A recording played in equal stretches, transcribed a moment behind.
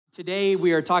Today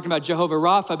we are talking about Jehovah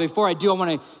Rapha. Before I do, I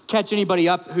want to catch anybody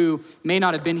up who may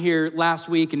not have been here last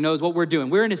week and knows what we're doing.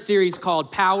 We're in a series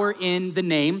called Power in the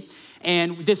Name.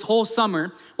 And this whole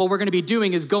summer, what we're going to be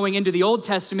doing is going into the Old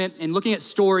Testament and looking at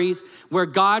stories where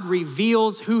God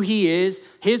reveals who he is,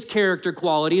 his character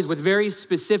qualities with very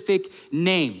specific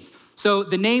names. So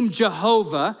the name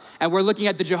Jehovah, and we're looking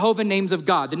at the Jehovah names of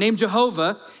God. The name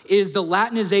Jehovah is the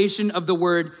Latinization of the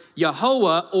word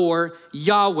Yehovah or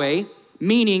Yahweh,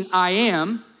 meaning I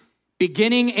am,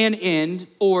 beginning and end,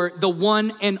 or the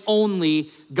one and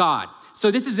only God. So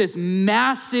this is this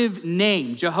massive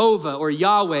name, Jehovah or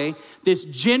Yahweh, this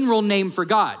general name for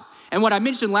God. And what I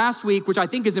mentioned last week, which I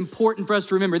think is important for us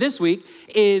to remember this week,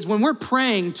 is when we're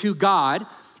praying to God,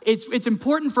 it's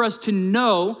important for us to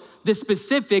know the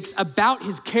specifics about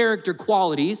his character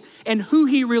qualities and who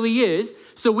he really is,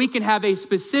 so we can have a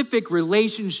specific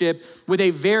relationship with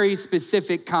a very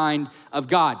specific kind of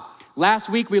God. Last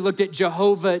week, we looked at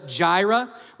Jehovah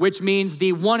Jireh, which means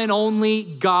the one and only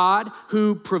God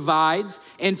who provides.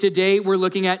 And today, we're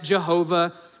looking at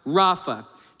Jehovah Rapha.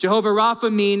 Jehovah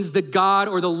Rapha means the God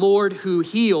or the Lord who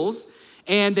heals.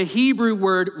 And the Hebrew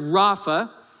word Rapha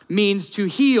means to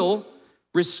heal,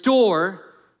 restore,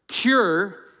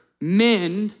 cure,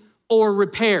 mend, or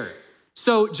repair.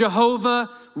 So Jehovah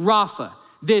Rapha,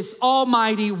 this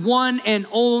almighty one and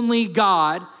only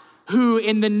God who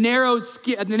in the narrow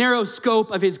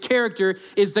scope of his character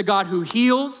is the God who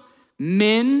heals,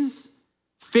 mends,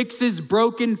 fixes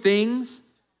broken things,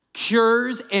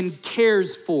 cures, and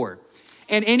cares for.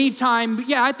 And anytime,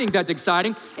 I think that's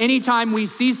exciting. Anytime we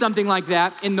see something like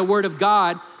that in the Word of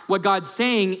God, what God's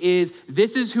saying is,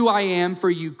 this is who I am for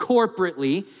you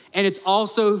corporately, and it's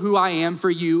also who I am for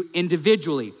you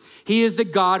individually. He is the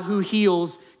God who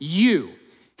heals you.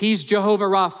 He's Jehovah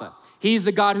Rapha. He's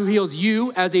the God who heals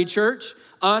you as a church,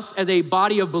 us as a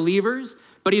body of believers,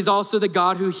 but he's also the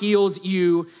God who heals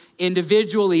you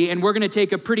individually. And we're gonna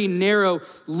take a pretty narrow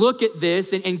look at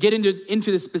this and get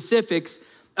into the specifics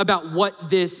about what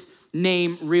this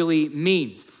name really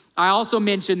means. I also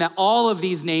mentioned that all of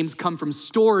these names come from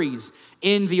stories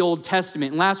in the Old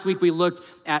Testament. And last week we looked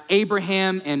at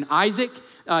Abraham and Isaac,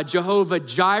 Jehovah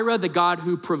Jireh, the God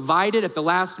who provided at the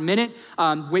last minute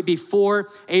before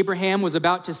Abraham was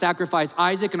about to sacrifice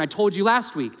Isaac. And I told you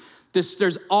last week,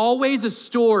 there's always a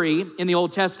story in the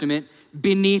Old Testament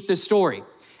beneath the story.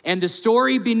 And the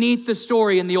story beneath the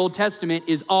story in the Old Testament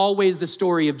is always the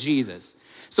story of Jesus.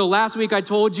 So last week I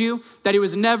told you that it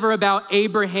was never about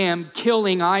Abraham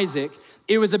killing Isaac.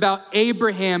 It was about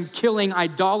Abraham killing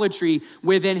idolatry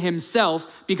within himself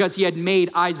because he had made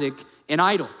Isaac an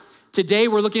idol. Today,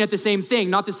 we're looking at the same thing,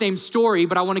 not the same story,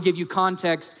 but I want to give you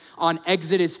context on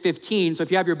Exodus 15. So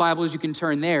if you have your Bibles, you can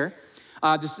turn there,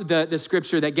 the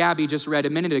scripture that Gabby just read a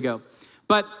minute ago.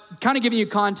 But kind of giving you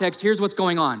context, here's what's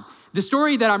going on. The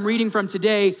story that I'm reading from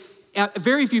today,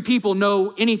 very few people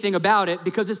know anything about it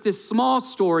because it's this small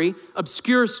story,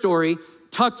 obscure story,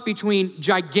 tucked between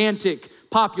gigantic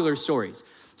popular stories.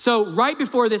 So right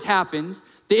before this happens,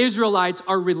 the Israelites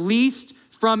are released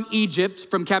from Egypt,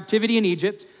 from captivity in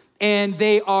Egypt, and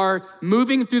they are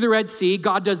moving through the Red Sea.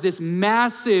 God does this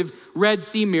massive Red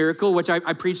Sea miracle, which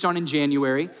I preached on in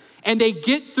January, and they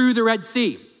get through the Red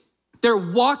Sea. They're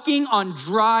walking on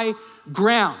dry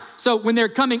ground. So when they're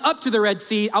coming up to the Red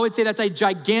Sea, I would say that's a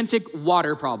gigantic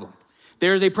water problem.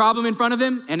 There's a problem in front of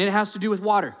them, and it has to do with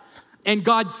water. And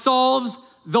God solves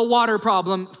the water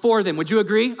problem for them. Would you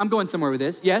agree? I'm going somewhere with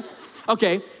this, yes?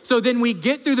 Okay, so then we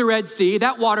get through the Red Sea,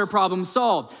 that water problem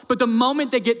solved. But the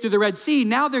moment they get through the Red Sea,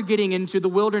 now they're getting into the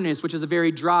wilderness, which is a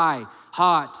very dry,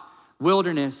 hot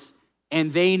wilderness,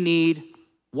 and they need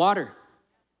water.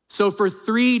 So for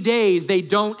 3 days, they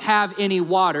don't have any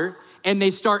water, and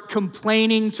they start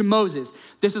complaining to Moses.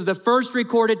 This is the first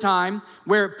recorded time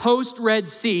where post-Red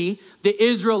Sea, the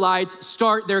Israelites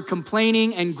start their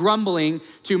complaining and grumbling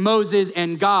to Moses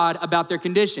and God about their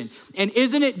condition. And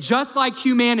isn't it just like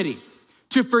humanity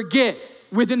to forget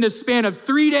within the span of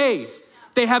 3 days,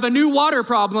 they have a new water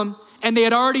problem and they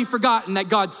had already forgotten that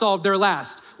God solved their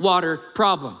last water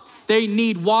problem. They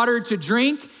need water to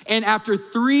drink, and after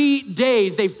 3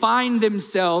 days, they find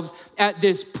themselves at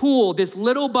this pool, this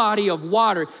little body of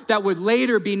water that would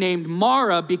later be named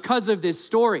Mara because of this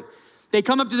story. They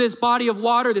come up to this body of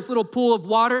water, this little pool of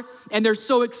water, and they're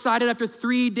so excited. After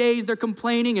 3 days, they're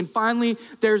complaining, and finally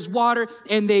there's water,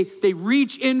 and they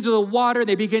reach into the water,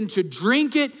 they begin to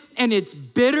drink it, and it's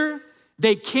bitter.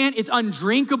 It's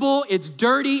undrinkable, it's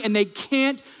dirty, and they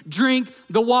can't drink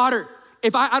the water.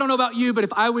 I don't know about you, but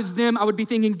if I was them, I would be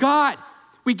thinking, God,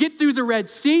 we get through the Red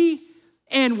Sea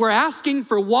and we're asking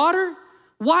for water?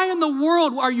 Why in the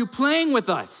world are you playing with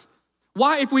us?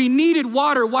 Why, if we needed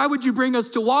water, why would you bring us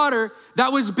to water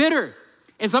that was bitter?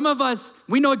 And some of us,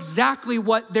 we know exactly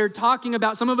what they're talking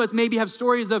about. Some of us maybe have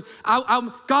stories of,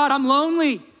 God, I'm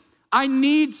lonely. I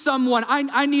need someone.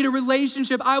 I need a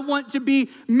relationship. I want to be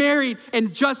married.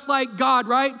 And just like God,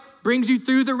 right, brings you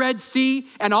through the Red Sea,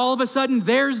 and all of a sudden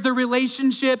there's the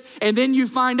relationship, and then you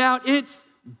find out it's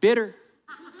bitter.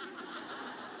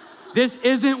 This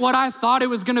isn't what I thought it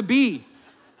was gonna be.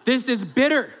 This is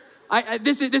bitter.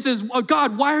 This is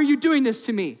God, why are you doing this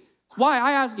to me? Why?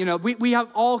 I ask, we have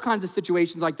all kinds of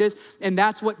situations like this, and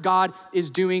that's what God is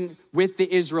doing with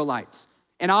the Israelites.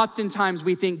 And oftentimes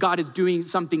we think God is doing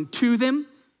something to them,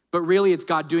 but really it's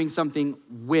God doing something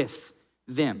with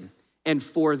them and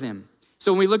for them.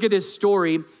 So when we look at this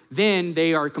story, then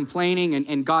they are complaining,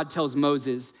 and God tells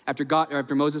Moses,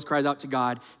 after Moses cries out to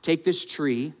God, take this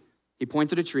tree, he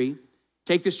points at a tree,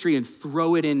 take this tree and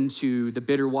throw it into the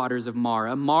bitter waters of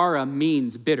Marah. Marah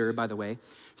means bitter, by the way.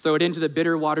 Throw it into the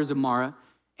bitter waters of Marah,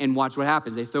 and watch what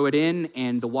happens. They throw it in,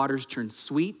 and the waters turn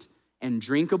sweet and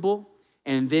drinkable,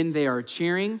 and then they are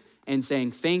cheering and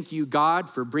saying, thank you, God,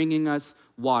 for bringing us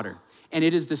water. And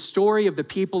it is the story of the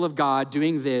people of God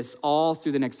doing this all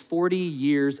through the next 40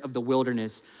 years of the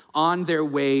wilderness on their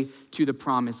way to the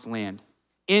promised land.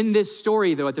 In this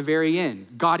story, though, at the very end,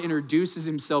 God introduces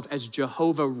himself as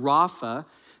Jehovah Rapha,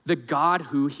 the God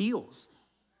who heals.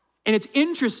 And it's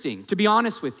interesting, to be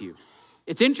honest with you,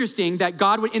 it's interesting that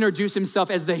God would introduce himself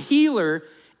as the healer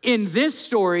in this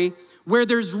story where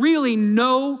there's really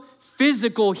no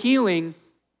physical healing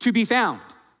to be found.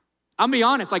 I'm gonna be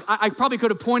honest, I probably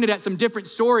could have pointed at some different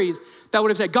stories that would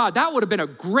have said, God, that would have been a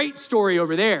great story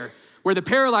over there where the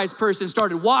paralyzed person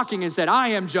started walking and said, I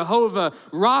am Jehovah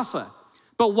Rapha.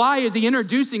 But why is he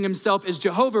introducing himself as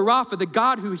Jehovah Rapha, the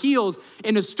God who heals,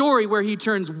 in a story where he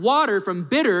turns water from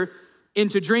bitter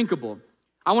into drinkable?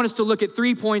 I want us to look at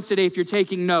 3 points today if you're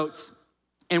taking notes.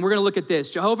 And we're gonna look at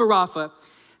this. Jehovah Rapha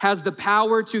has the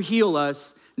power to heal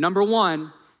us, number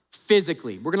one,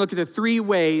 physically. We're gonna look at the 3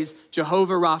 ways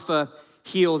Jehovah Rapha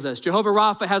heals us. Jehovah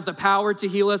Rapha has the power to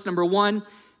heal us, number one,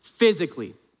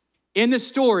 physically. In the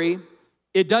story,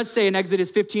 it does say in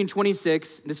Exodus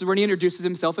 15:26, this is when he introduces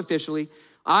himself officially,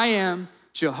 I am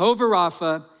Jehovah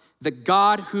Rapha, the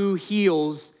God who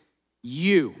heals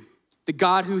you. The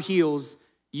God who heals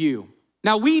you.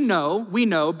 Now we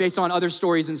know based on other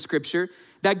stories in scripture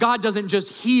that God doesn't just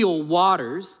heal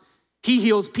waters, he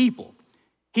heals people.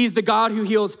 He's the God who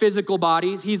heals physical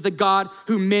bodies. He's the God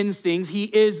who mends things. He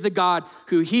is the God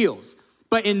who heals.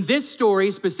 But in this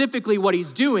story, specifically what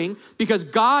he's doing, because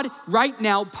God right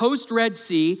now, post-Red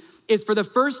Sea, is for the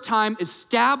first time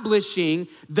establishing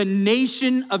the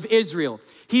nation of Israel.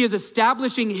 He is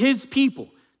establishing his people.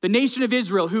 The nation of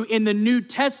Israel, who in the New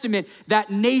Testament,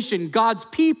 that nation, God's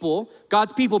people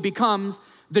becomes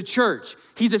the church.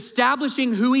 He's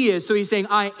establishing who he is. So he's saying,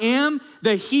 I am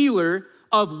the healer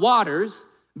of waters,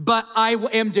 but I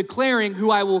am declaring who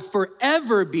I will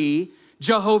forever be,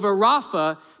 Jehovah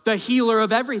Rapha, the healer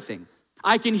of everything.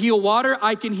 I can heal water,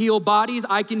 I can heal bodies,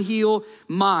 I can heal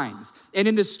minds. And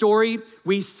in this story,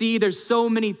 we see there's so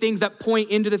many things that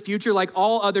point into the future, like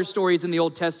all other stories in the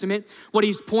Old Testament. What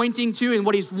he's pointing to and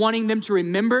what he's wanting them to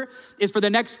remember is for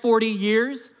the next 40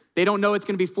 years, they don't know it's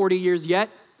gonna be 40 years yet,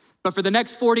 but for the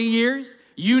next 40 years,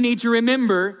 you need to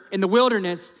remember in the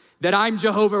wilderness that I'm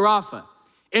Jehovah Rapha.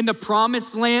 In the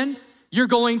promised land, you're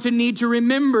going to need to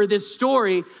remember this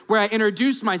story where I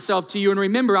introduced myself to you, and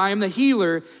remember, I am the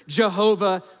healer,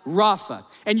 Jehovah Rapha.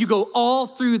 And you go all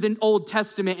through the Old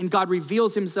Testament, and God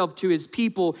reveals himself to his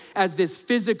people as this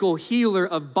physical healer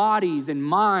of bodies and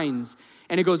minds.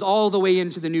 And it goes all the way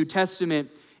into the New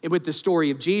Testament with the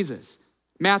story of Jesus.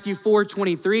 Matthew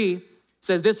 4:23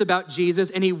 says this about Jesus,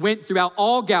 and he went throughout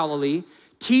all Galilee,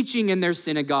 teaching in their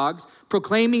synagogues,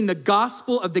 proclaiming the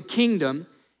gospel of the kingdom,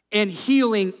 and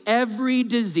healing every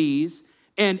disease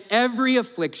and every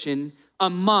affliction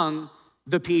among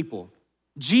the people.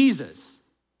 Jesus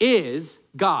is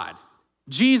God.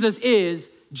 Jesus is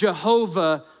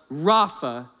Jehovah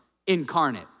Rapha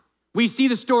incarnate. We see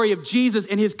the story of Jesus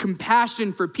and his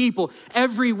compassion for people.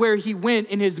 Everywhere he went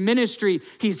in his ministry,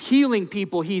 he's healing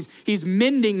people. He's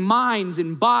mending minds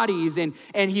and bodies, and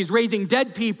he's raising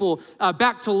dead people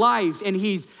back to life. And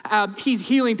he's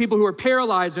healing people who are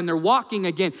paralyzed and they're walking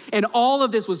again. And all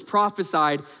of this was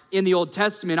prophesied in the Old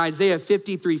Testament. Isaiah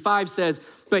 53:5 says,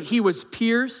 but he was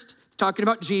pierced, talking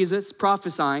about Jesus,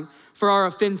 prophesying, for our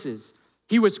offenses.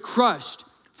 He was crushed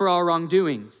for our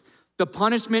wrongdoings. The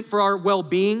punishment for our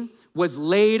well-being was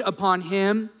laid upon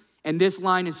him. And this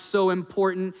line is so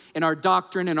important in our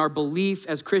doctrine and our belief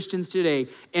as Christians today.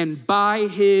 And by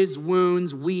his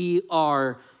wounds, we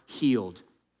are healed.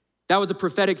 That was a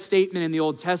prophetic statement in the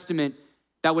Old Testament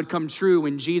that would come true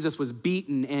when Jesus was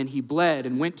beaten and he bled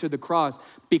and went to the cross.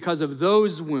 Because of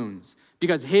those wounds,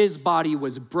 because his body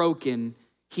was broken,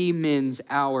 he mends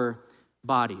our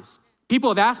bodies.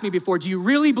 People have asked me before, do you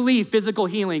really believe physical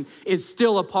healing is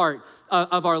still a part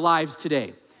of our lives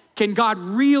today? Can God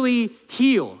really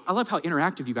heal? I love how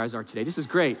interactive you guys are today. This is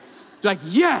great. You're like,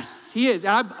 yes, he is.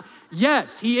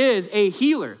 Yes, he is a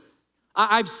healer.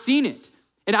 I've seen it.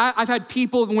 And I've had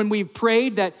people when we've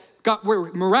prayed that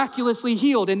were miraculously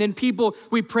healed, and then people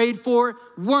we prayed for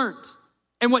weren't.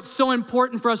 And what's so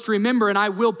important for us to remember, and I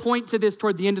will point to this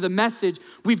toward the end of the message,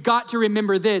 we've got to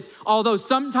remember this. Although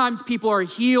sometimes people are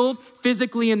healed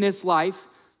physically in this life,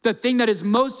 the thing that is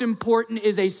most important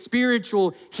is a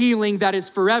spiritual healing that is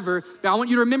forever. But I want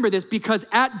you to remember this, because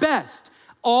at best,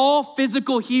 all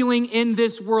physical healing in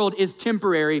this world is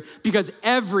temporary, because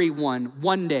everyone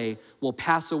one day will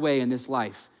pass away in this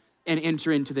life and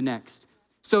enter into the next.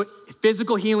 So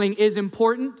physical healing is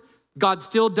important. God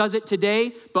still does it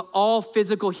today, but all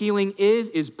physical healing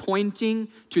is pointing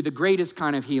to the greatest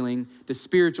kind of healing, the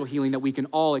spiritual healing that we can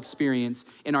all experience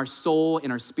in our soul,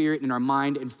 in our spirit, in our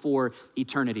mind, and for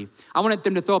eternity. I wanted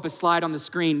them to throw up a slide on the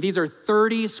screen. These are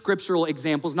 30 scriptural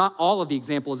examples, not all of the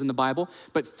examples in the Bible,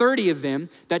 but 30 of them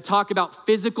that talk about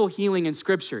physical healing in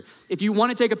Scripture. If you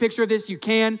want to take a picture of this, you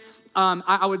can.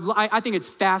 I think it's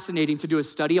fascinating to do a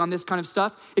study on this kind of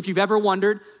stuff. If you've ever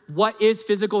wondered, what is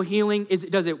physical healing?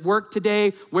 Does it work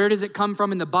today? Where does it come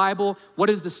from in the Bible? What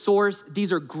is the source?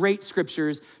 These are great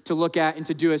scriptures to look at and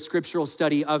to do a scriptural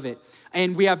study of it.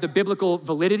 And we have the biblical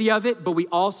validity of it, but we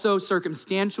also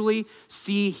circumstantially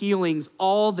see healings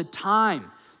all the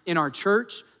time in our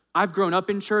church. I've grown up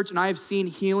in church and I have seen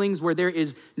healings where there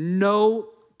is no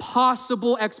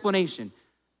possible explanation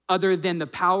other than the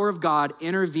power of God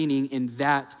intervening in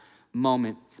that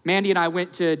moment. Mandy and I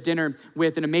went to dinner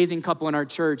with an amazing couple in our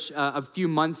church a few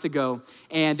months ago,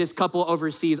 and this couple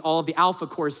oversees all of the Alpha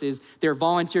courses. They're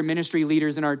volunteer ministry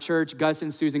leaders in our church, Gus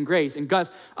and Susan Grace. And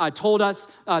Gus told us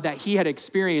that he had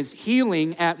experienced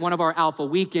healing at one of our Alpha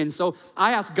weekends. So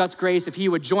I asked Gus Grace if he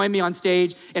would join me on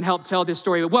stage and help tell this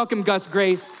story. Welcome Gus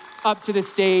Grace up to the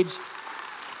stage.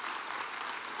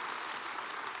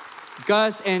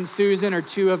 Gus and Susan are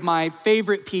two of my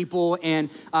favorite people, and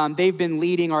they've been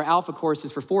leading our Alpha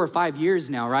courses for 4 or 5 years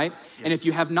now, right? Yes. And if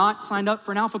you have not signed up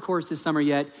for an Alpha course this summer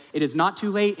yet, it is not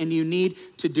too late, and you need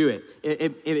to do it.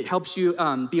 It helps you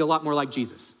be a lot more like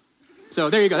Jesus. So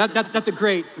there you go. That's a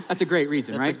great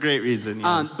reason, right? That's a great reason,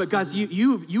 yes. But guys,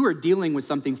 you were dealing with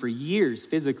something for years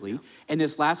physically, and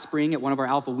this last spring at one of our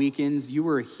Alpha weekends, you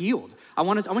were healed. I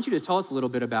want you to tell us a little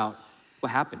bit about what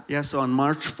happened? Yeah, so on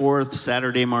March 4th,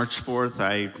 Saturday, March 4th,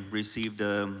 I received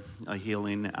a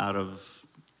healing out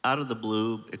of the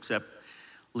blue, except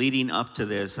leading up to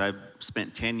this, I've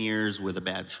spent 10 years with a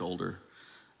bad shoulder.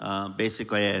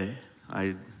 Basically,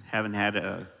 I haven't had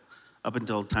up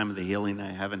until the time of the healing,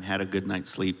 I haven't had a good night's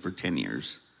sleep for 10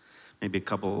 years. Maybe a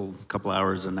couple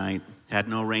hours a night. Had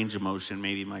no range of motion.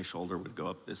 Maybe my shoulder would go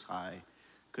up this high.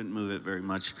 Couldn't move it very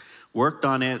much. Worked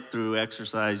on it through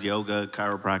exercise, yoga,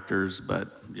 chiropractors,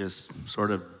 but just sort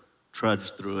of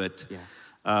trudged through it.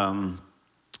 Yeah.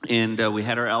 And we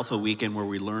had our Alpha weekend where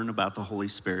we learn about the Holy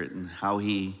Spirit and how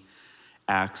he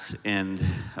acts. And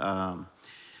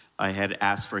I had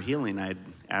asked for healing. I had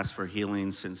asked for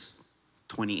healing since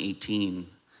 2018,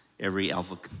 every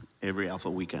Alpha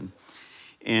weekend.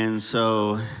 And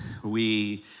so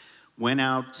we went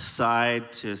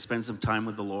outside to spend some time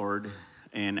with the Lord.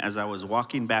 And as I was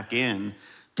walking back in,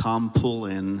 Tom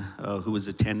Poulin, who was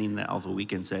attending the Alpha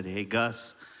weekend, said, "Hey,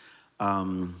 Gus,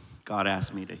 God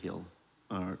asked me to heal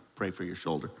or pray for your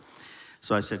shoulder."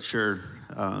 So I said, "Sure."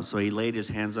 So he laid his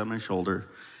hands on my shoulder.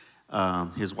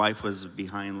 His wife was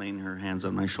behind laying her hands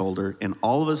on my shoulder. And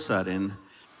all of a sudden,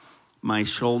 my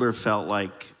shoulder felt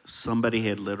like somebody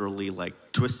had literally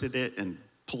twisted it and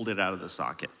pulled it out of the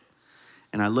socket.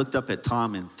 And I looked up at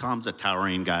Tom, and Tom's a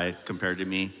towering guy compared to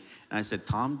me. And I said,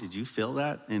 "Tom, did you feel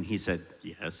that?" And he said,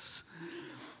 "Yes."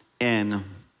 And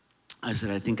I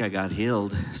said, "I think I got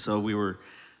healed." So we were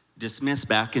dismissed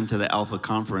back into the Alpha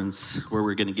conference where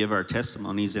we're going to give our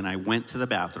testimonies. And I went to the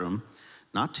bathroom,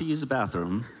 not to use the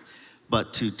bathroom,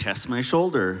 but to test my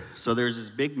shoulder. So there's this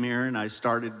big mirror, and I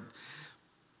started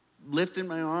lifting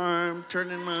my arm,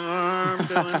 turning my arm,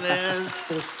 doing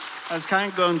this. I was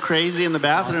kind of going crazy in the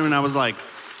bathroom, and I was like,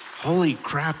 holy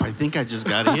crap, I think I just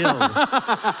got healed.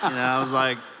 I was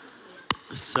like,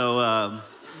 so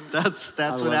that's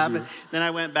what happened. Then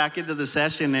I went back into the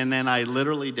session, and then I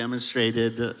literally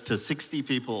demonstrated to 60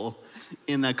 people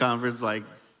in that conference,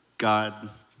 God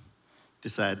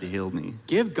decided to heal me.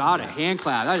 Give God a hand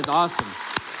clap. That is awesome.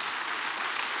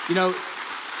 You know,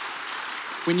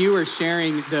 when you were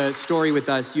sharing the story with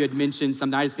us, you had mentioned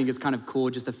something I just think is kind of cool,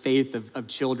 just the faith of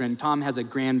children. Tom has a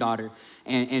granddaughter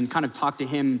and kind of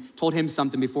told him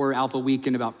something before Alpha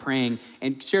Weekend about praying,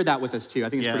 and shared that with us too. I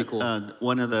think it's pretty cool.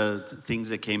 One of the things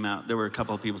that came out, there were a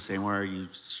couple of people saying, well,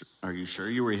 are you sure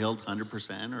you were healed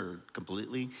 100% or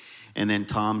completely? And then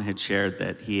Tom had shared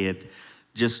that he had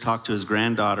just talked to his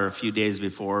granddaughter a few days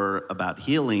before about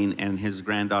healing, and his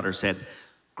granddaughter said,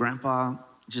 Grandpa,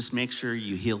 just make sure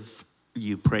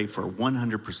you pray for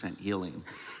 100% healing.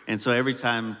 And so every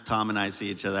time Tom and I see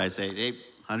each other, I say, hey,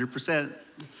 100%.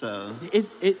 So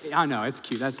I know, it's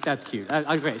cute. That's cute.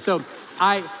 Okay, so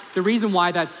the reason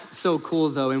why that's so cool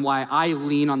though, and why I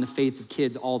lean on the faith of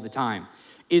kids all the time,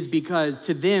 is because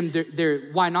to them,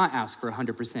 why not ask for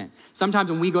 100%? Sometimes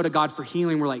when we go to God for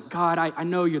healing, we're like, God, I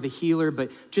know you're the healer,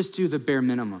 but just do the bare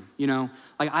minimum, you know?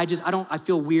 Like I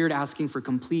feel weird asking for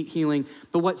complete healing,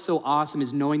 but what's so awesome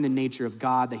is knowing the nature of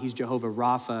God, that he's Jehovah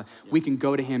Rapha. We can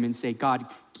go to him and say, God,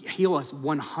 heal us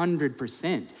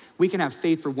 100%. We can have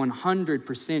faith for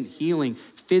 100% healing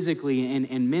physically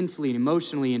and mentally and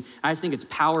emotionally, and I just think it's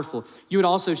powerful. You had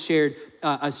also shared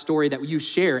a story that you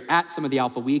share at some of the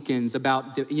Alpha Weekends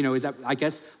about, is that, I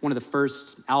guess, one of the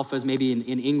first Alphas maybe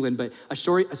in England, but a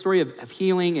story of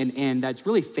healing, and that's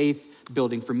really faith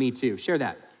building for me too. Share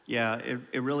that. Yeah,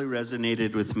 it really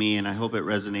resonated with me, and I hope it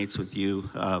resonates with you,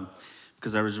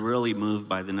 because I was really moved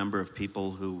by the number of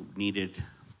people who needed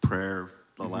prayer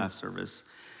the last service.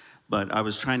 But I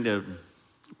was trying to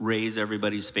raise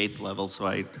everybody's faith level, so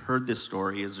I heard this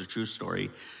story. It's a true story.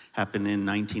 Happened in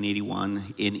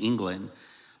 1981 in England.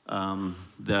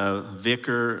 The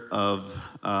vicar of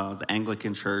the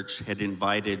Anglican Church had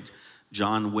invited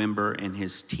John Wimber and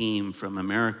his team from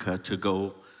America to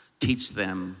go teach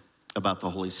them about the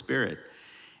Holy Spirit.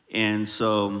 And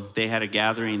so they had a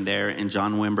gathering there, and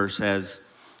John Wimber says,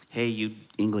 hey, you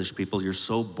English people, you're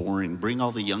so boring. Bring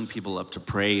all the young people up to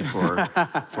pray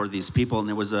for these people. And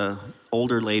there was a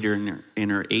older lady in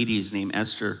her 80s named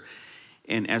Esther.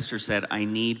 And Esther said, I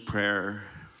need prayer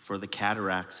for the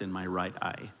cataracts in my right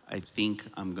eye. I think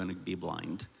I'm going to be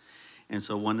blind. And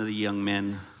so one of the young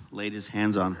men laid his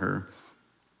hands on her.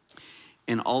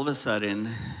 And all of a sudden,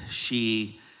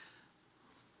 she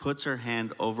puts her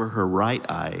hand over her right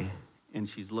eye, and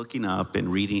she's looking up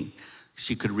and reading.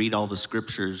 She could read all the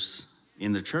scriptures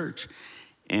in the church.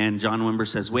 And John Wimber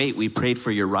says, wait, we prayed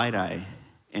for your right eye.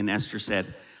 And Esther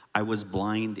said, I was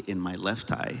blind in my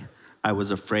left eye. I was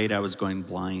afraid I was going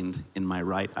blind in my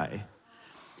right eye.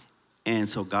 And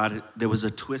so there was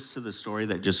a twist to the story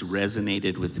that just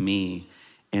resonated with me.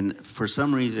 And for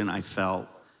some reason, I felt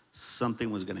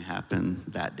something was going to happen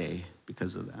that day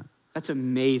because of that. That's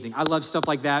amazing. I love stuff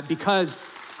like that because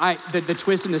the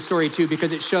twist in the story too,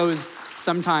 because it shows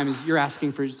sometimes you're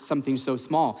asking for something so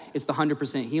small. It's the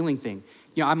 100% healing thing.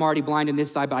 I'm already blind in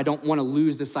this side, but I don't want to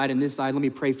lose the side in this side. Let me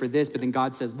pray for this. But then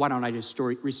God says, why don't I just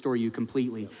restore you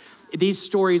completely? These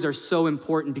stories are so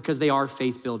important because they are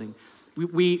faith building.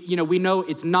 We know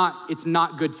it's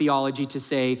not good theology to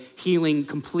say healing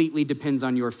completely depends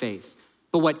on your faith.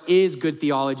 But what is good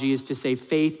theology is to say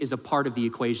faith is a part of the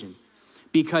equation.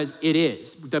 Because it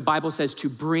is. The Bible says to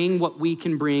bring what we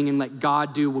can bring and let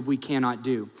God do what we cannot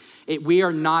do.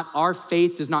 Our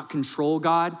faith does not control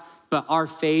God, but our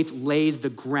faith lays the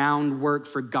groundwork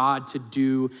for God to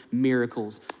do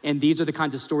miracles. And these are the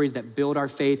kinds of stories that build our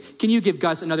faith. Can you give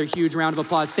Gus another huge round of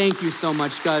applause? Thank you so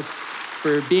much, Gus,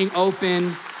 for being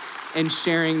open and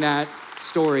sharing that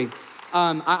story.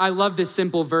 I love this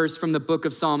simple verse from the book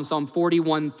of Psalms, Psalm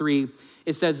 41:3.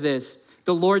 It says this,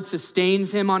 the Lord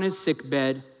sustains him on his sick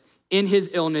bed. In his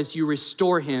illness, you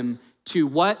restore him to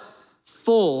what?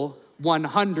 Full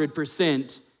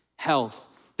 100% health.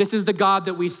 This is the God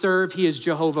that we serve. He is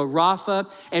Jehovah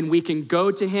Rapha, and we can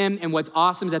go to him. And what's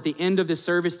awesome is at the end of the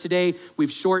service today,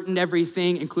 we've shortened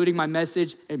everything, including my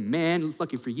message. And man,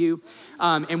 lucky for you.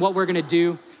 And what we're gonna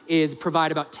do is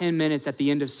provide about 10 minutes at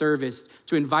the end of service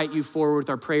to invite you forward with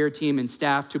our prayer team and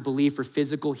staff to believe for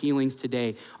physical healings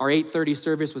today. Our 8:30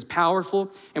 service was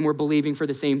powerful, and we're believing for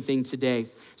the same thing today.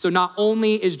 So not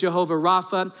only is Jehovah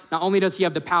Rapha, not only does he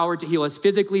have the power to heal us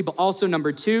physically, but also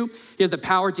number two, he has the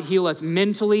power to heal us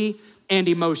mentally and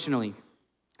emotionally.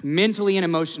 Mentally and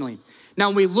emotionally. Now,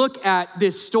 when we look at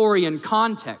this story in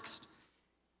context,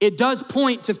 it does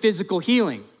point to physical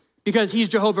healing because he's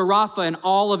Jehovah Rapha and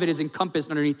all of it is encompassed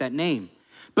underneath that name.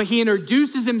 But he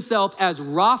introduces himself as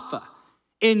Rapha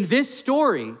in this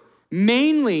story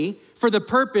mainly for the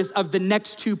purpose of the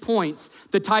next 2 points,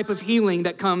 the type of healing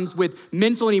that comes with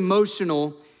mental and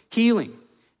emotional healing.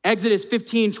 Exodus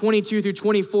 15:22 through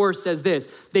 24 says this,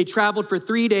 they traveled for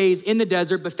 3 days in the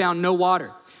desert but found no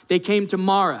water. They came to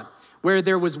Marah, where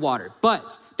there was water,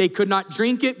 but they could not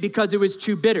drink it because it was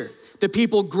too bitter. The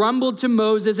people grumbled to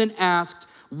Moses and asked,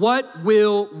 what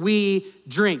will we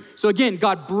drink? So again,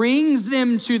 God brings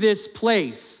them to this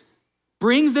place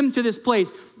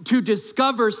to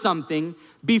discover something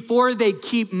before they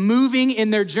keep moving in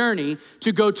their journey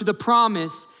to go to the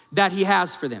promise that he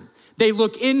has for them. They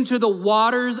look into the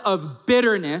waters of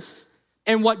bitterness,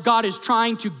 and what God is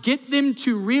trying to get them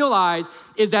to realize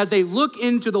is as they look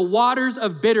into the waters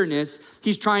of bitterness,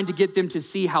 he's trying to get them to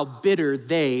see how bitter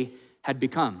they had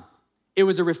become. It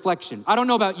was a reflection. I don't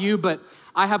know about you, but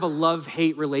I have a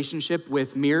love-hate relationship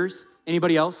with mirrors.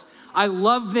 Anybody else? I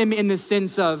love them in the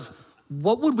sense of,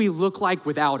 what would we look like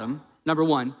without them? Number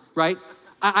one, right?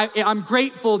 I'm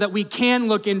grateful that we can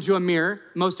look into a mirror.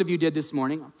 Most of you did this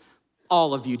morning.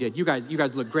 All of you did. You guys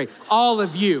look great. All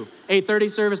of you.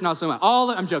 8:30 service, not so much.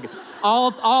 I'm joking.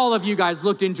 All of you guys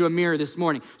looked into a mirror this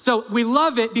morning. So we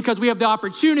love it because we have the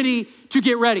opportunity to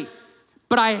get ready.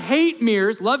 But I hate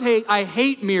mirrors, I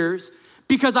hate mirrors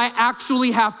because I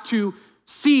actually have to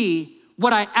see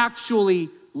what I actually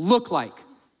look like.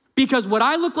 Because what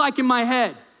I look like in my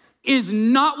head is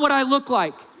not what I look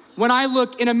like when I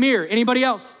look in a mirror. Anybody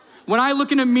else? When I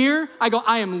look in a mirror, I go,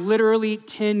 I am literally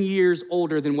 10 years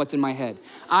older than what's in my head.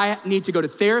 I need to go to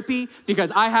therapy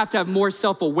because I have to have more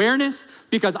self-awareness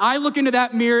because I look into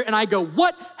that mirror and I go,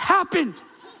 what happened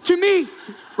to me,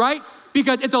 right?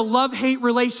 Because it's a love-hate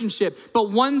relationship.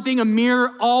 But one thing a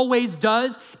mirror always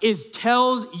does is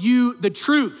tells you the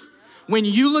truth. When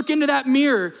you look into that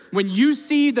mirror, when you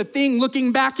see the thing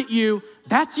looking back at you,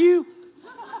 that's you.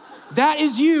 That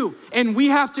is you. And we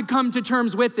have to come to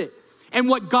terms with it. And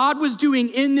what God was doing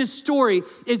in this story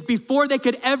is before they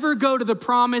could ever go to the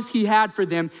promise he had for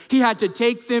them, he had to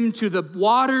take them to the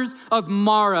waters of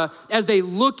Marah. As they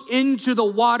look into the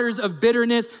waters of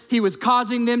bitterness, he was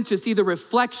causing them to see the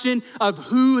reflection of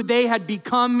who they had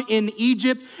become in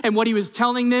Egypt. And what he was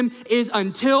telling them is,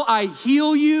 until I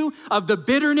heal you of the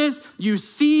bitterness you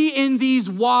see in these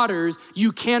waters,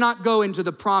 you cannot go into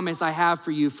the promise I have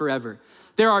for you forever.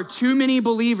 There are too many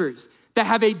believers that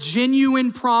have a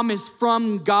genuine promise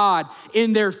from God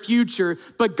in their future,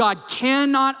 but God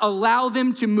cannot allow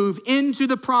them to move into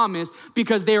the promise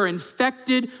because they are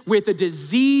infected with a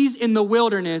disease in the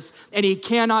wilderness, and he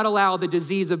cannot allow the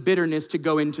disease of bitterness to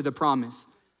go into the promise.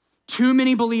 Too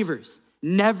many believers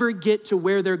never get to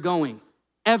where they're going,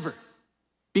 ever,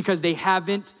 because they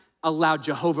haven't allowed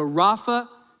Jehovah Rapha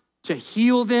to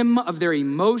heal them of their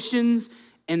emotions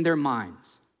and their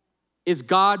minds. Is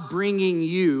God bringing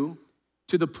you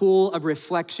to the pool of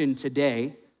reflection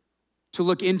today to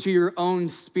look into your own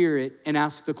spirit and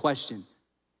ask the question,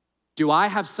 do I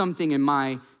have something in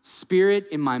my spirit,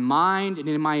 in my mind, and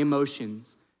in my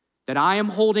emotions that I am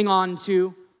holding on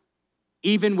to,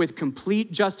 even with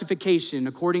complete justification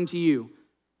according to you,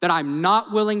 that I'm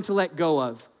not willing to let go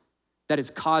of, that is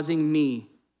causing me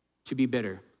to be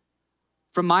bitter?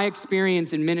 From my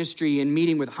experience in ministry and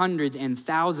meeting with hundreds and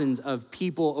thousands of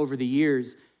people over the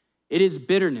years, it is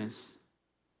bitterness,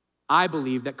 I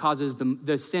believe, that causes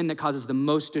the sin that causes the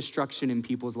most destruction in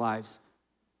people's lives.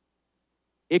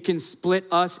 It can split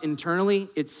us internally.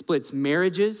 It splits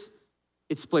marriages.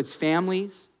 It splits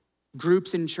families,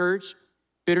 groups in church.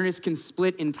 Bitterness can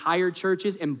split entire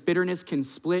churches, and bitterness can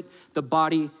split the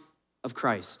body of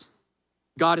Christ.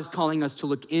 God is calling us to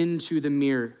look into the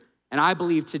mirror. And I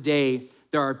believe today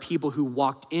there are people who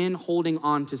walked in holding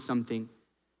on to something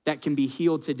that can be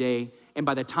healed today. And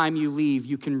by the time you leave,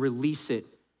 you can release it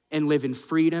and live in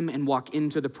freedom and walk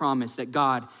into the promise that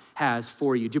God has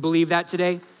for you. Do you believe that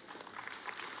today?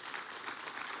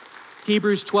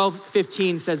 Hebrews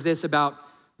 12:15 says this about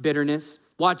bitterness.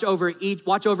 Watch over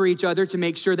each other to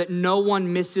make sure that no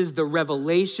one misses the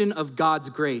revelation of God's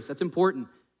grace. That's important.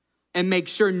 And make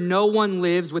sure no one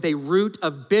lives with a root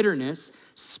of bitterness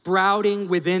sprouting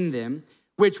within them,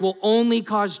 which will only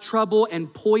cause trouble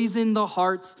and poison the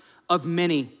hearts of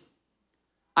many.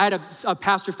 I had a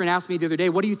pastor friend ask me the other day,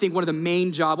 what are some of the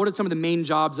main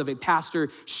jobs of a pastor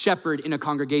shepherd in a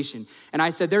congregation? And I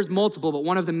said, there's multiple, but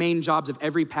one of the main jobs of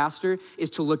every pastor is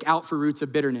to look out for roots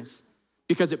of bitterness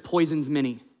because it poisons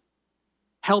many.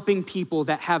 Helping people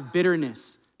that have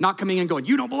bitterness, not coming in and going,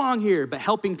 you don't belong here, but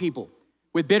helping people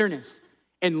with bitterness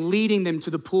and leading them to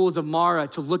the pools of Marah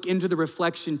to look into the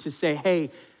reflection to say, hey,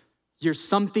 there's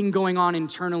something going on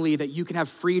internally that you can have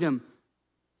freedom.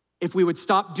 If we would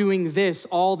stop doing this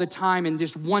all the time and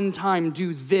just one time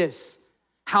do this,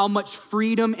 how much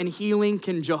freedom and healing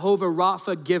can Jehovah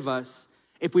Rapha give us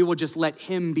if we will just let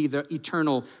him be the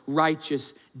eternal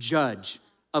righteous judge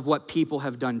of what people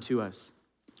have done to us?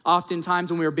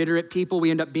 Oftentimes when we are bitter at people, we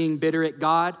end up being bitter at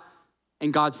God.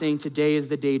 And God's saying today is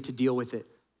the day to deal with it.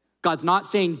 God's not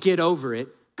saying get over it.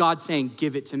 God's saying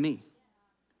give it to me.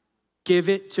 Give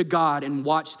it to God and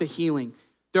watch the healing.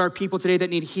 There are people today that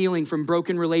need healing from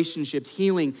broken relationships,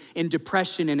 healing in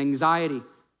depression and anxiety.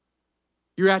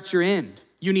 You're at your end.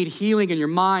 You need healing in your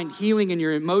mind, healing in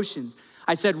your emotions.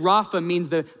 I said Rapha means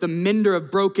the mender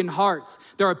of broken hearts.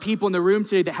 There are people in the room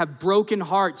today that have broken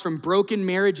hearts from broken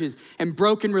marriages and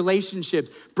broken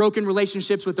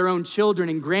relationships with their own children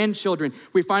and grandchildren.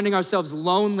 We're finding ourselves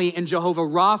lonely, and Jehovah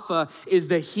Rapha is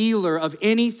the healer of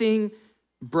anything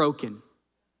broken.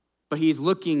 But he's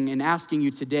looking and asking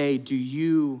you today, do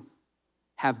you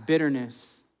have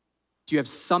bitterness? Do you have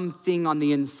something on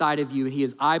the inside of you? And he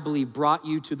has, I believe, brought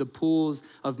you to the pools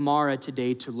of Mara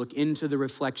today to look into the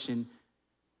reflection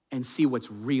and see what's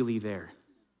really there.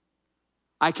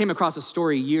 I came across a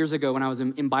story years ago when I was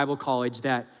in Bible college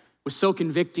that was so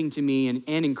convicting to me and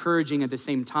encouraging at the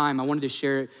same time. I wanted to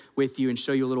share it with you and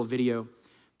show you a little video.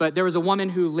 But there was a woman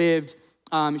who lived,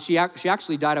 she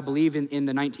actually died, I believe, in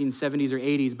the 1970s or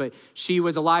 80s, but she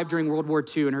was alive during World War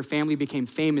II, and her family became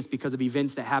famous because of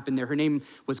events that happened there. Her name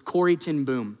was Corrie ten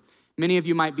Boom. Many of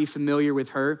you might be familiar with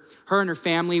her. Her and her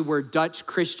family were Dutch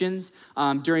Christians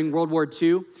during World War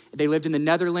II. They lived in the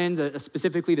Netherlands,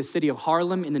 specifically the city of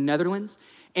Haarlem in the Netherlands.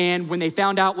 And when they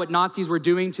found out what Nazis were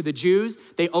doing to the Jews,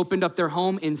 they opened up their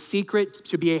home in secret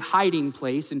to be a hiding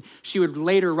place. And she would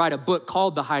later write a book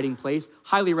called The Hiding Place.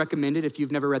 Highly recommended if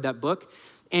you've never read that book.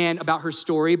 And about her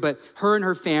story, but her and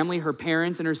her family, her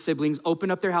parents and her siblings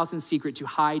opened up their house in secret to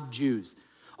hide Jews.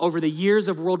 Over the years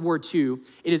of World War II,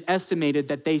 it is estimated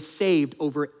that they saved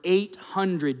over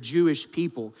 800 Jewish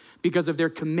people because of their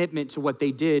commitment to what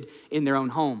they did in their own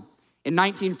home. In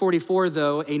 1944,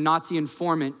 though, a Nazi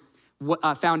informant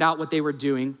found out what they were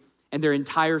doing, and their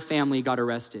entire family got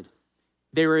arrested.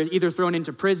 They were either thrown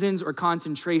into prisons or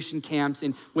concentration camps,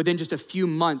 and within just a few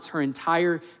months, her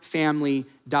entire family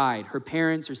died. Her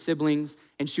parents, her siblings,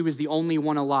 and she was the only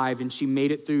one alive, and she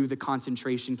made it through the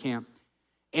concentration camp.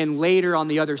 And later on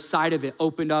the other side of it,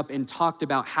 opened up and talked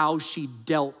about how she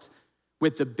dealt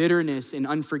with the bitterness and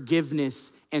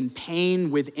unforgiveness and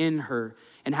pain within her,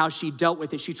 and how she dealt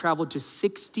with it. She traveled to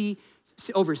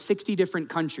over 60 different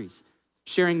countries,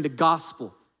 sharing the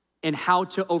gospel and how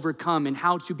to overcome and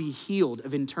how to be healed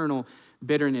of internal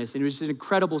bitterness. And it was just an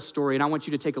incredible story, and I want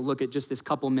you to take a look at just this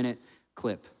couple-minute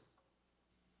clip.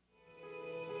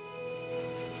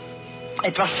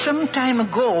 It was some time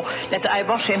ago that I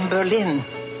was in Berlin.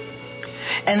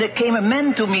 And there came a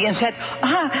man to me and said,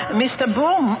 Mr.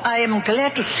 Boom, I am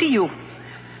glad to see you.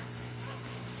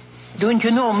 Don't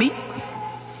you know me?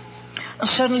 And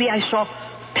suddenly I saw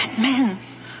that man.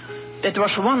 That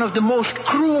was one of the most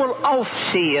cruel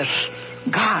overseers,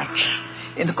 guards,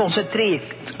 in the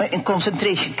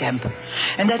concentration camp.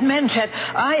 And that man said,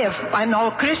 I'm now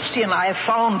a Christian. I have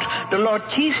found the Lord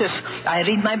Jesus. I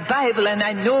read my Bible and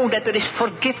I know that there is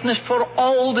forgiveness for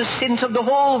all the sins of the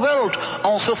whole world,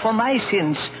 also for my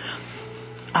sins.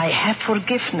 I have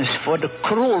forgiveness for the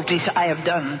cruelties I have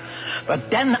done. But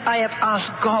then I have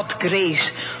asked God grace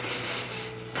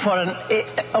for an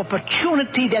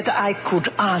opportunity that I could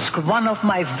ask one of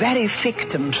my very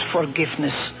victims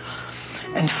forgiveness.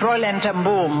 And Fräulein ten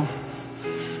Boom,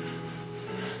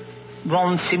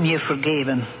 once Sie mir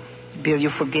vergeben, will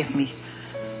you forgive me?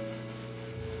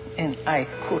 And I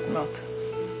could not.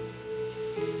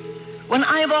 When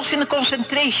I was in a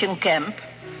concentration camp,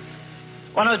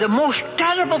 one of the most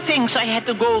terrible things I had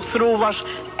to go through was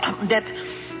that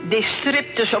they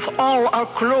stripped us of all our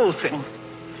clothing.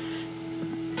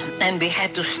 And we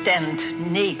had to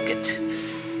stand naked.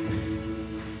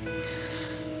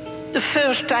 The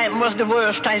first time was the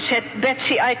worst. I said,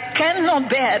 Betsy, I cannot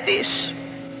bear this.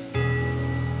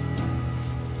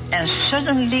 And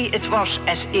suddenly it was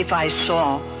as if I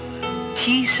saw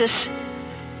Jesus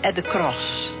at the cross.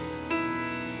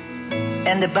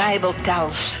 And the Bible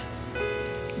tells,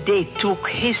 they took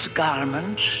his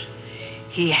garments,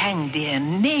 he hung there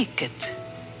naked.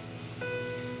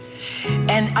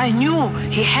 And I knew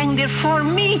he hung there for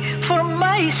me, for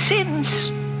my sins.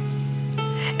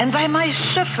 And by my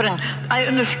suffering, I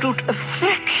understood a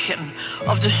fraction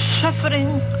of the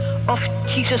suffering of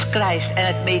Jesus Christ.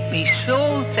 And it made me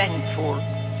so thankful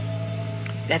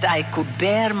that I could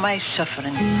bear my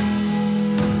suffering.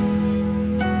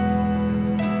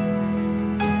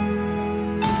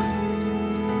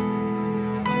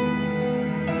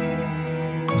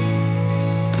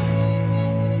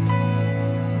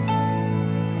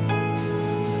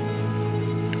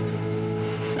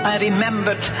 I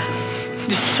remembered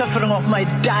the suffering of my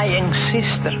dying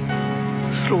sister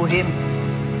through him.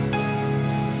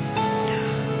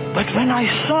 But when I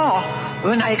saw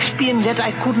when I experienced that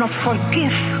I could not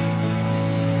forgive,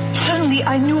 suddenly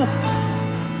I knew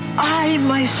I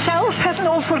myself have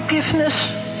no forgiveness.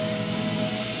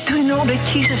 Do you know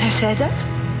that Jesus has said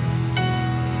that?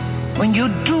 When you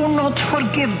do not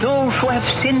forgive those who have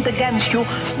sinned against you,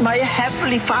 my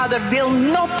heavenly Father will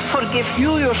not forgive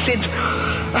you your sins.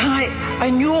 I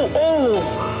knew,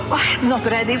 I'm not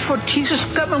ready for Jesus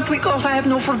coming because I have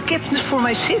no forgiveness for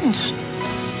my sins.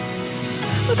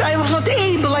 But I was not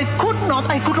able, I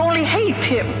could only hate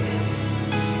him.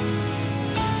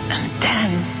 And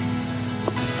then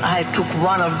I took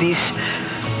one of these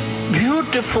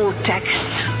beautiful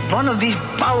texts, one of these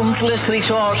boundless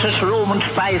resources, Romans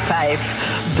 5:5.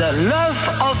 The love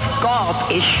of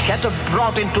God is shed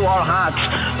abroad into our hearts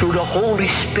through the Holy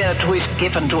Spirit who is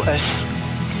given to us.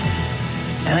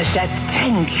 And I said,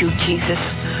 thank you, Jesus,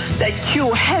 that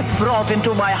you have brought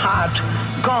into my heart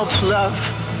God's love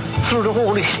through the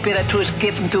Holy Spirit who is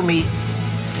given to me.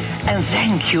 And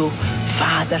thank you,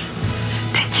 Father,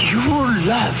 that your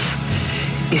love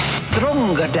is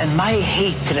stronger than my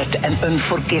hatred and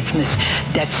unforgiveness.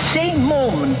 That same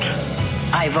moment,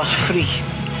 I was free.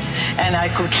 And I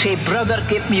could say, brother,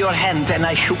 give me your hand. And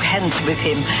I shook hands with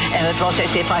him. And it was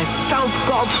as if I felt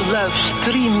God's love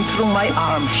stream through my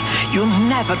arms. You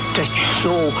never touch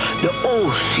so the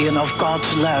ocean of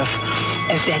God's love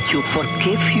as that you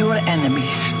forgive your enemies.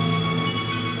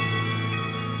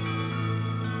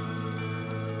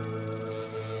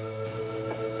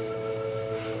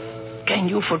 Can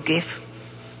you forgive?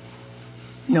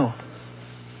 No.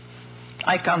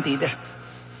 I can't either.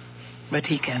 But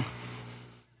he can.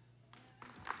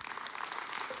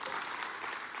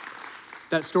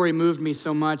 That story moved me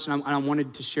so much, and I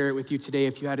wanted to share it with you today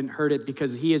if you hadn't heard it,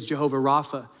 because he is Jehovah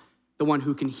Rapha, the one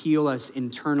who can heal us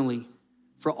internally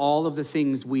for all of the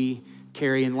things we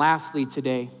carry. And lastly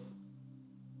today,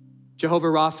 Jehovah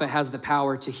Rapha has the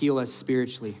power to heal us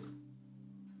spiritually.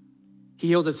 He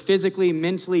heals us physically,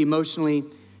 mentally, emotionally,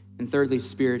 and thirdly,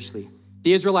 spiritually.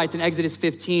 The Israelites in Exodus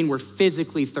 15 were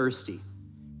physically thirsty.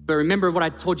 But remember what I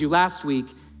told you last week,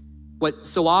 what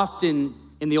so often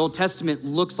in the Old Testament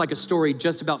looks like a story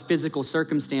just about physical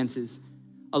circumstances.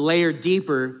 A layer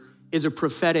deeper is a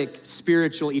prophetic,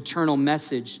 spiritual, eternal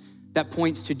message that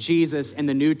points to Jesus and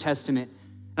the New Testament.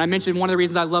 And I mentioned one of the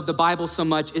reasons I love the Bible so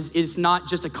much is it's not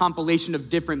just a compilation of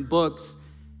different books.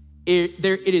 It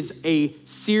is a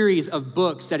series of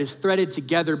books that is threaded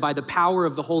together by the power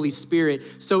of the Holy Spirit,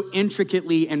 so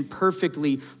intricately and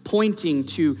perfectly pointing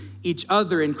to each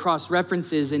other and cross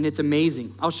references, and it's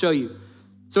amazing. I'll show you.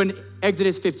 So in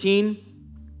Exodus 15,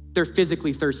 they're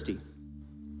physically thirsty.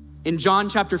 In John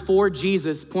chapter 4,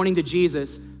 Jesus, pointing to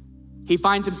Jesus, he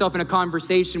finds himself in a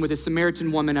conversation with a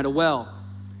Samaritan woman at a well.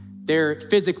 They're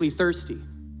physically thirsty.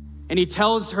 And he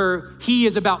tells her he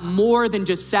is about more than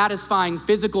just satisfying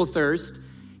physical thirst.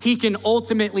 He can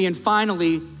ultimately and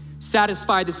finally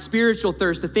satisfy the spiritual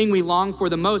thirst, the thing we long for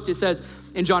the most. It says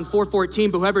in John 4:14,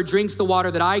 but whoever drinks the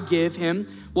water that I give him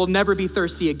will never be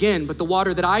thirsty again. But the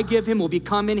water that I give him will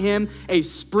become in him a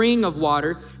spring of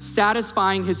water,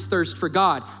 satisfying his thirst for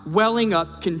God, welling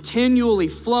up, continually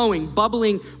flowing,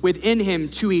 bubbling within him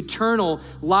to eternal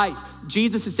life.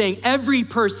 Jesus is saying every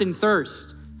person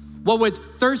thirsts. What was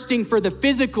thirsting for the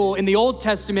physical in the Old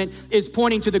Testament is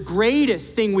pointing to the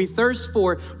greatest thing we thirst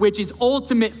for, which is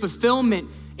ultimate fulfillment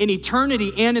in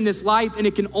eternity and in this life, and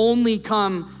it can only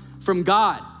come from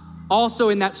God. Also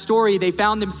in that story, they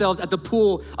found themselves at the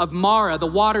pool of Mara, the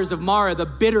waters of Mara, the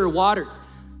bitter waters.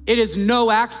 It is no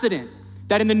accident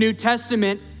that in the New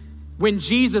Testament, when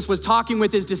Jesus was talking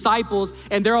with his disciples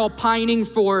and they're all pining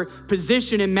for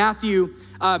position in Matthew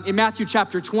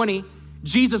chapter 20,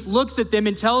 Jesus looks at them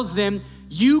and tells them,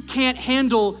 you can't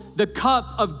handle the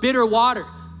cup of bitter water,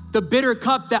 the bitter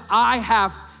cup that I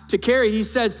have to carry. He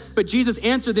says, but Jesus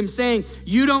answered them saying,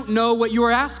 you don't know what you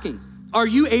are asking. Are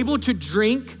you able to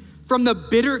drink from the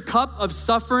bitter cup of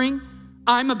suffering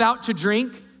I'm about to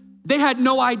drink? They had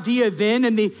no idea then,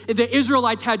 and the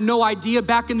Israelites had no idea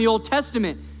back in the Old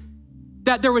Testament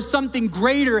that there was something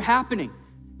greater happening.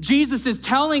 Jesus is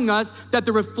telling us that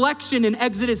the reflection in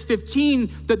Exodus 15,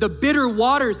 that the bitter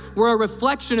waters were a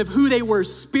reflection of who they were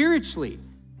spiritually.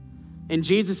 And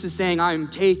Jesus is saying, I'm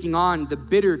taking on the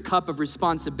bitter cup of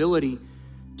responsibility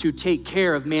to take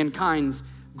care of mankind's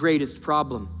greatest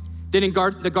problem. Then in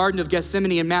the Garden of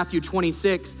Gethsemane in Matthew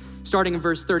 26, starting in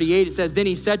verse 38, it says, then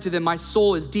he said to them, my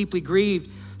soul is deeply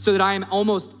grieved so that I am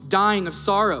almost dying of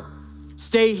sorrow.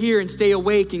 Stay here and stay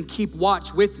awake and keep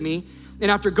watch with me. And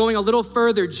after going a little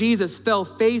further, Jesus fell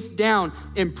face down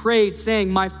and prayed, saying,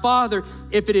 my Father,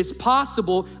 if it is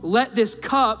possible, let this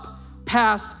cup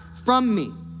pass from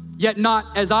me. Yet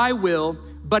not as I will,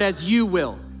 but as you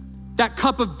will. That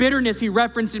cup of bitterness he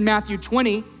referenced in Matthew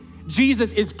 20,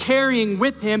 Jesus is carrying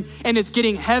with him, and it's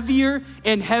getting heavier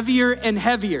and heavier and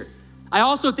heavier. I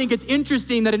also think it's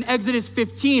interesting that in Exodus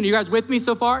 15, are you guys with me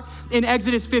so far? In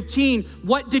Exodus 15,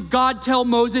 what did God tell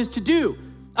Moses to do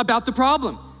about the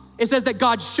problem? It says that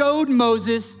God showed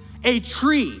Moses a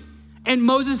tree, and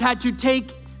Moses had to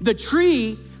take the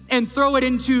tree and throw it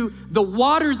into the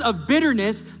waters of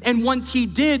bitterness, and once he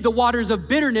did, the waters of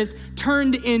bitterness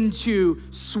turned into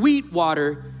sweet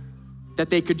water that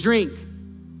they could drink.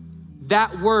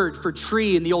 That word for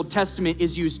tree in the Old Testament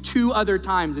is used 2 other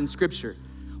times in Scripture.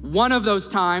 One of those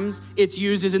times it's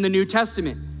used is in the New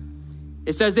Testament.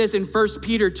 It says this in 1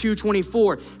 Peter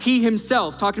 2:24. He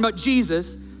himself, talking about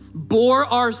Jesus, bore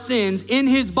our sins in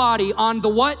his body on the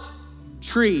what?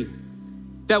 Tree,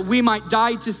 that we might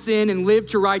die to sin and live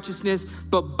to righteousness,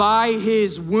 but by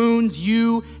his wounds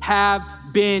you have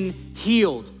been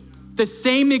healed. The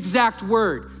same exact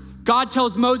word. God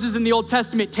tells Moses in the Old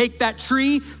Testament, take that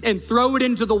tree and throw it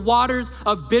into the waters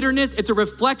of bitterness. It's a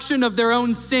reflection of their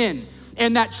own sin.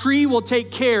 And that tree will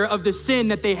take care of the sin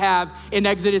that they have in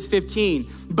Exodus 15.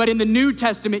 But in the New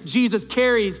Testament, Jesus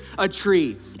carries a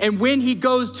tree. And when he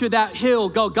goes to that hill,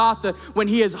 Golgotha, when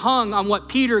he is hung on what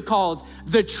Peter calls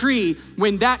the tree,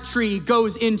 when that tree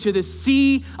goes into the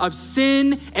sea of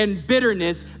sin and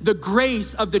bitterness, the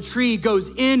grace of the tree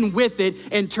goes in with it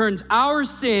and turns our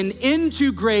sin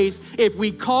into grace if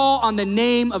we call on the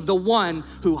name of the one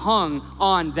who hung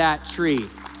on that tree.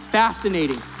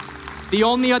 Fascinating. The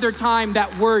only other time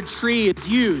that word tree is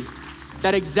used,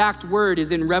 that exact word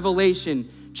is in Revelation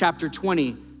chapter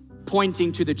 20,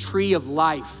 pointing to the tree of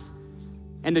life.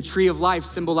 And the tree of life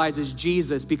symbolizes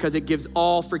Jesus because it gives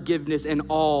all forgiveness and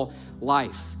all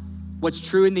life. What's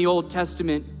true in the Old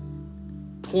Testament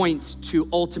points to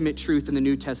ultimate truth in the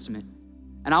New Testament.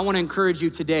 And I want to encourage you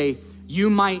today, you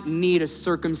might need a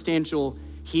circumstantial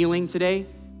healing today,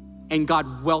 and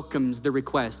God welcomes the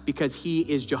request because he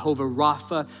is Jehovah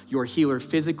Rapha, your healer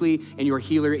physically and your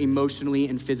healer emotionally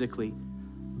and physically.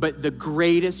 But the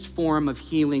greatest form of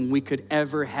healing we could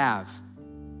ever have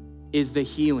is the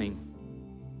healing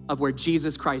of where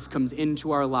Jesus Christ comes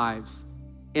into our lives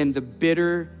and the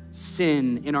bitter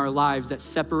sin in our lives that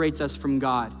separates us from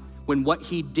God. When what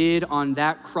he did on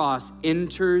that cross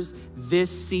enters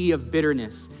this sea of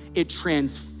bitterness, it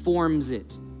transforms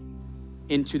it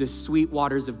into the sweet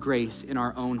waters of grace in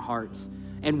our own hearts.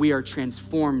 And we are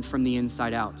transformed from the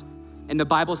inside out. And the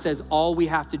Bible says all we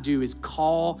have to do is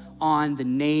call on the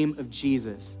name of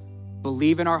Jesus,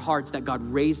 believe in our hearts that God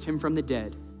raised him from the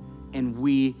dead, and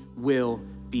we will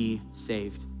be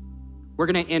saved. We're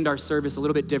gonna end our service a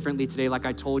little bit differently today, like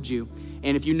I told you.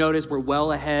 And if you notice, we're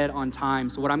well ahead on time.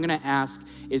 So what I'm gonna ask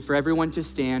is for everyone to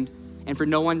stand and for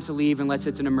no one to leave unless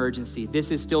it's an emergency.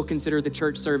 This is still considered the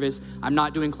church service. I'm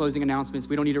not doing closing announcements.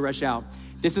 We don't need to rush out.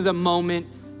 This is a moment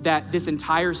that this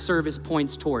entire service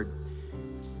points toward.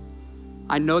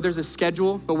 I know there's a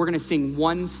schedule, but we're gonna sing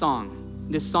one song.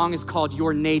 This song is called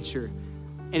Your Nature.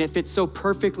 And it fits so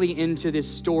perfectly into this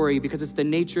story because it's the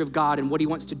nature of God and what he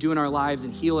wants to do in our lives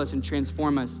and heal us and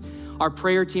transform us. Our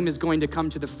prayer team is going to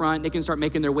come to the front. They can start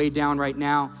making their way down right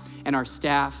now, and our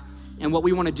staff. And what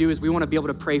we wanna do is we wanna be able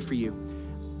to pray for you.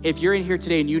 If you're in here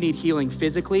today and you need healing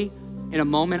physically, in a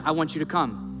moment, I want you to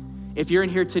come. If you're in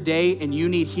here today and you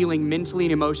need healing mentally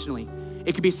and emotionally,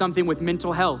 it could be something with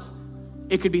mental health.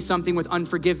 It could be something with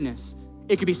unforgiveness.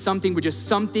 It could be something with just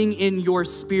something in your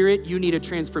spirit. You need a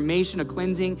transformation, a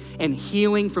cleansing, and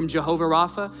healing from Jehovah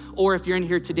Rapha. Or if you're in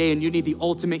here today and you need the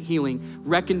ultimate healing,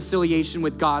 reconciliation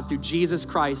with God through Jesus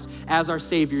Christ as our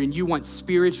Savior, and you want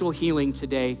spiritual healing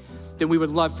today, then we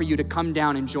would love for you to come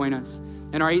down and join us.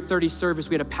 In our 8:30 service,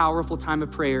 we had a powerful time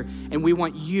of prayer, and we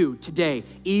want you today,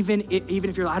 even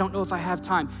if you're like, I don't know if I have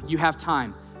time, you have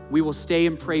time. We will stay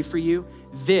and pray for you.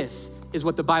 This is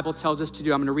what the Bible tells us to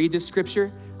do. I'm gonna read this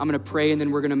scripture, I'm gonna pray, and then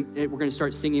we're gonna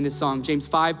start singing this song. James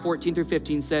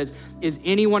 5:14-15 says, is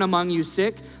anyone among you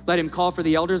sick? Let him call for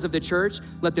the elders of the church.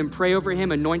 Let them pray over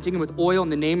him, anointing him with oil in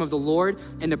the name of the Lord.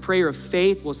 And the prayer of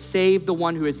faith will save the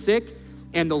one who is sick,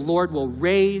 and the Lord will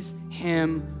raise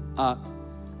him up.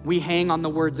 We hang on the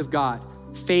words of God.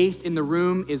 Faith in the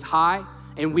room is high,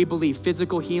 and we believe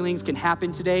physical healings can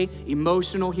happen today,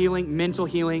 emotional healing, mental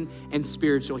healing, and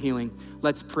spiritual healing.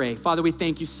 Let's pray. Father, we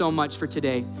thank you so much for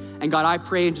today. And God, I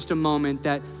pray in just a moment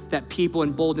that people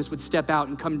in boldness would step out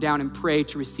and come down and pray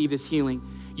to receive this healing.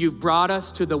 You've brought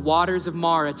us to the waters of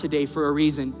Mara today for a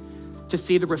reason, to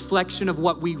see the reflection of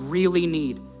what we really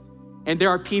need. And there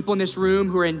are people in this room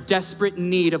who are in desperate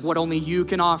need of what only you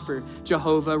can offer,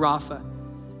 Jehovah Rapha.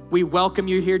 we welcome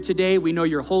you here today. We know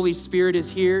your Holy Spirit is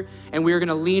here, and we are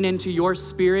gonna lean into your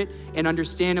spirit and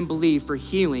understand and believe for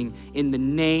healing in the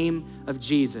name of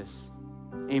Jesus.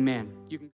 Amen.